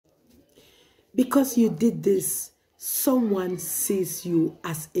Because you did this, someone sees you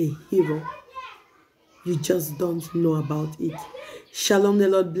as a hero. You just don't know about it. Shalom, the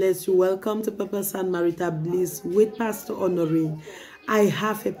Lord bless you. Welcome to Purpose and Marital Bliss with Pastor Honorine. I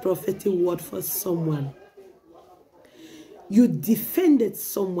have a prophetic word for someone. You defended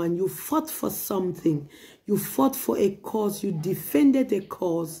someone. You fought for something. You fought for a cause. You defended a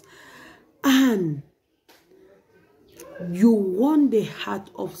cause. And you won the heart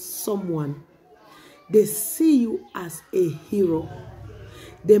of someone. They see you as a hero.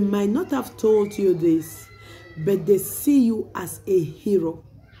 They might not have told you this, but they see you as a hero.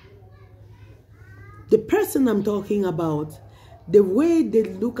 The person I'm talking about, the way they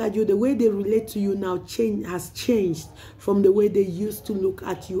look at you, the way they relate to you now has changed from the way they used to look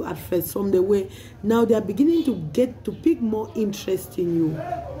at you at first. From the way now they're beginning to pick more interest in you.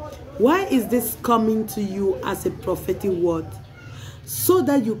 Why is this coming to you as a prophetic word? So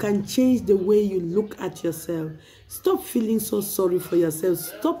that you can change the way you look at yourself. Stop feeling so sorry for yourself.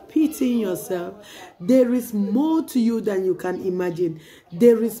 Stop pitying yourself. There is more to you than you can imagine.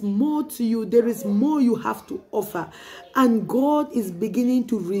 There is more to you. There is more you have to offer. And God is beginning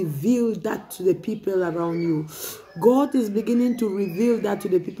to reveal that to the people around you. God is beginning to reveal that to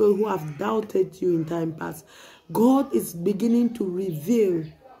the people who have doubted you in time past. God is beginning to reveal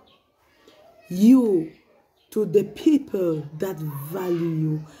you to the people that value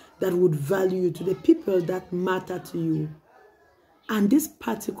you, that would value you, to the people that matter to you. And this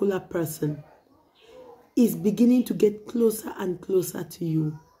particular person is beginning to get closer and closer to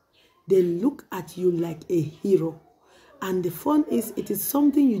you. They look at you like a hero. And the fun is, it is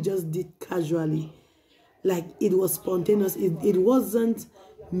something you just did casually. Like it was spontaneous. It wasn't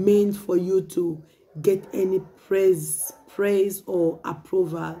meant for you to get any praise or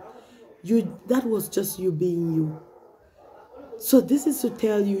approval. That was just you being you. So this is to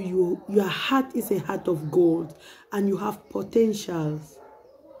tell you, your heart is a heart of gold and you have potentials.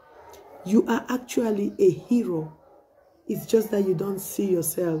 You are actually a hero. It's just that you don't see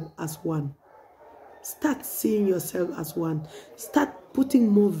yourself as one. Start seeing yourself as one. Start putting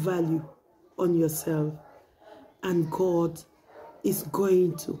more value on yourself. And God is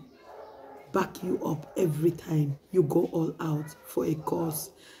going to back you up every time you go all out for a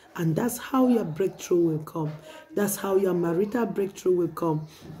cause. And that's how your breakthrough will come. That's how your marital breakthrough will come.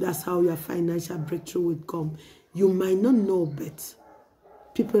 That's how your financial breakthrough will come. You might not know, but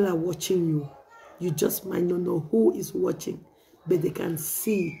people are watching you. You just might not know who is watching, but they can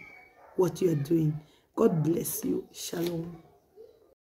see what you are doing. God bless you. Shalom.